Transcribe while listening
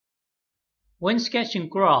when sketching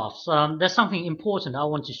graphs, there's something important I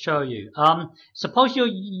want to show you. Suppose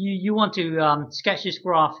you want to sketch this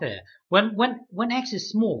graph here. When x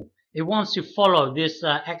is small, it wants to follow this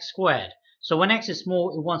x squared. So when x is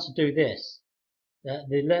small, it wants to do this.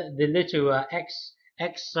 The little x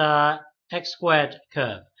squared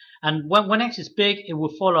curve. And when x is big, it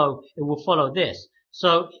will follow this.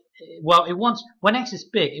 So well, when x is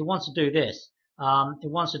big, it wants to do this.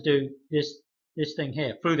 It wants to do this thing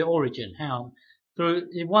here through the origin.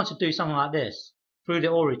 It wants to do something like this through the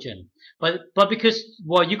origin. But because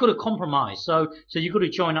you've got to compromise, so you've got to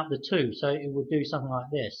join up the two. So it will do something like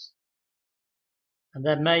this, and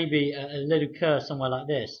then maybe a little curve somewhere like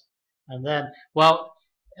this, and then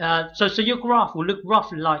so your graph will look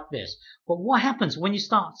roughly like this. But what happens when you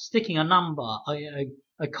start sticking a number,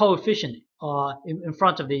 a coefficient in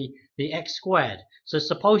front of the x squared? So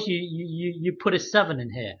suppose you put a 7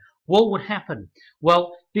 in here. What would happen?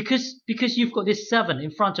 Well, because you've got this 7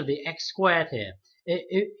 in front of the x squared here,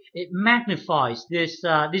 it magnifies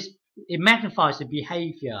it magnifies the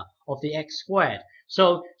behavior of the x squared.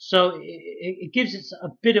 So it gives it a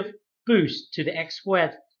bit of boost to the x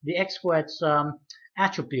squared's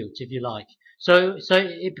attribute, if you like. So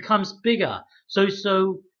it becomes bigger. So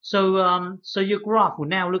your graph will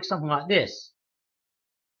now look something like this.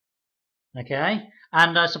 Okay,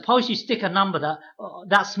 and suppose you stick a number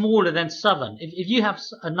that's smaller than 7. If you have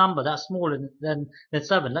a number that's smaller than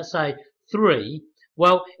 7, let's say 3,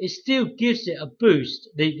 well, it still gives it a boost,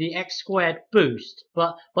 the x squared boost,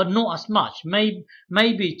 but not as much.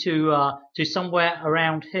 Maybe to somewhere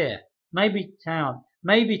around here. Maybe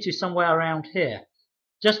to somewhere around here.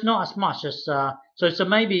 Just not as much as so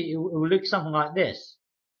maybe it will look something like this.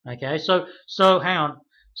 Okay, so hang on.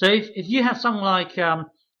 So if you have something like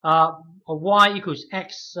y equals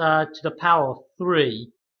x to the power of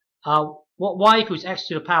 3, y equals x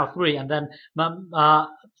to the power of 3, and then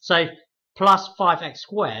say plus 5x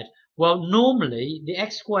squared. Well, normally the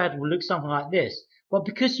x squared will look something like this. But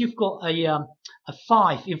because you've got a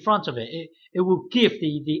 5 in front of it, it will give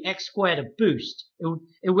the x squared a boost.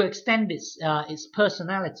 It will extend its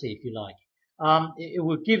personality, if you like. It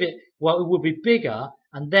will give it, well, it will be bigger,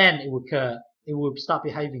 and then it will start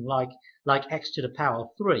behaving like x to the power of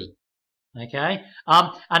 3. Okay.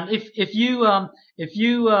 And if you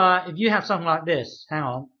have something like this, hang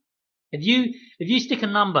on. If you stick a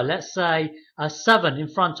number, let's say 7 in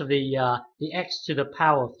front of the x to the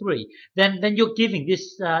power of 3, then you're giving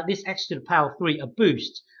this x to the power of 3 a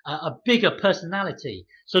boost, a bigger personality.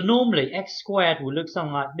 So normally x squared will look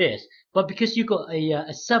something like this, but because you've got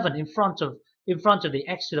a 7 in front of the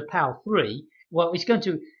x to the power of 3, well, it's going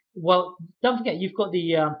to, well, don't forget you've got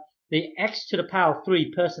the x to the power of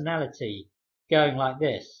 3 personality going like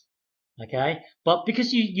this. Okay, but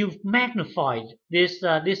because you've magnified this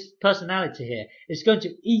personality here, it's going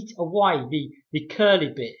to eat away the curly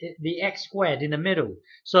bit, the x squared in the middle.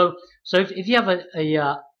 So if you have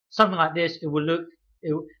something like this, it will look,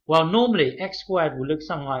 well, normally x squared will look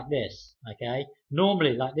something like this. Okay,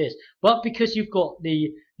 normally like this, but because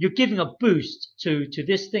you're giving a boost to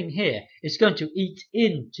this thing here, it's going to eat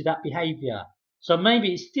into that behavior. So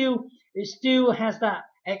maybe it still has that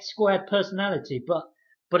x squared personality, but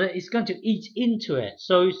it's going to eat into it.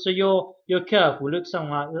 So your curve will look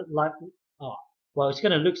something like well, it's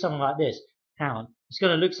going to look something like this. Hang on, it's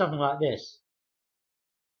going to look something like this.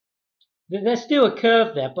 There's still a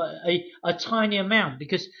curve there, but a tiny amount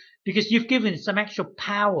because you've given some extra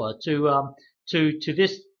power to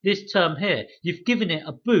this term here. You've given it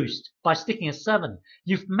a boost by sticking a 7.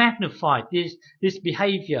 You've magnified this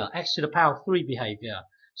behavior, x to the power of 3 behavior.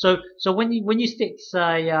 So when you stick,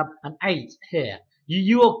 say, an 8 here,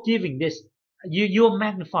 you're giving this, you're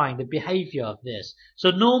magnifying the behavior of this.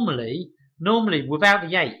 So normally without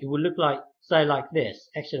the 8, it would look like, say, like this,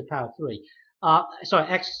 x to the power of 3. Sorry,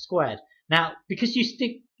 x squared. Now, because you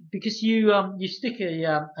stick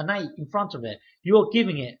an 8 in front of it, you're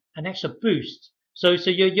giving it an extra boost. So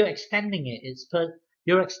you're extending it.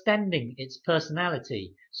 You're extending its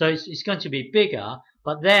personality. So it's going to be bigger.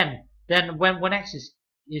 But then when x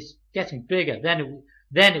is getting bigger, then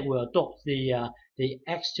it will adopt the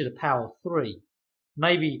x to the power of 3.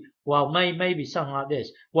 Maybe something like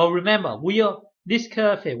this. Well, remember, this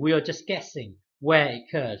curve here, we are just guessing where it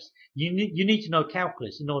curves. You need to know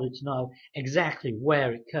calculus in order to know exactly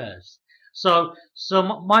where it curves. So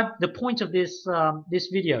the point of this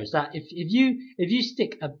video is that if you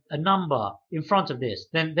stick a number in front of this,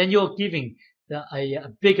 then you're giving a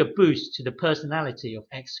bigger boost to the personality of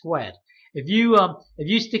x squared. If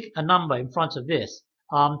you stick a number in front of this,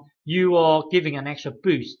 you are giving an extra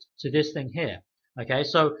boost to this thing here. Okay,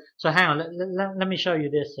 so hang on, let me show you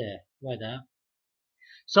this here. Right there.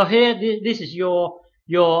 So here, this is your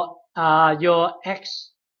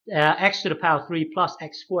x to the power 3 plus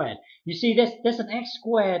x squared. You see, there's an x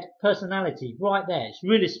squared personality right there. It's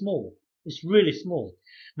really small. It's really small.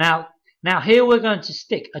 Now here we're going to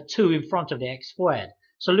stick a 2 in front of the x squared.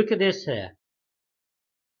 So look at this here.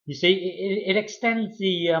 You see, it extends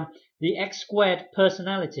the x squared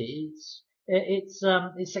personality. It's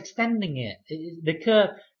extending it. The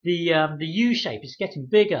curve, the U shape is getting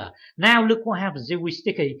bigger. Now look what happens if we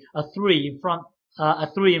stick a 3 in front,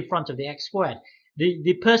 of the x squared.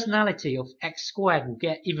 The personality of x squared will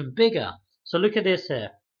get even bigger. So look at this here.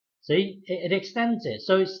 See, it extends it.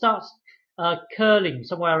 So it starts curling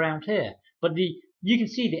somewhere around here. But you can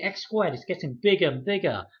see the x squared is getting bigger and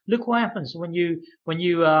bigger. Look what happens when you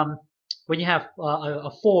have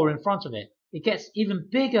a 4 in front of it. It gets even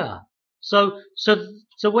bigger. So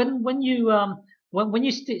when you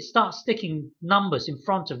start sticking numbers in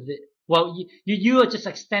front of it, well, you are just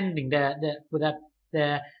extending their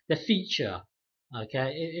feature.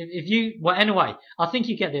 Okay, well, anyway, I think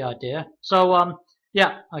you get the idea. So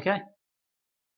yeah, okay.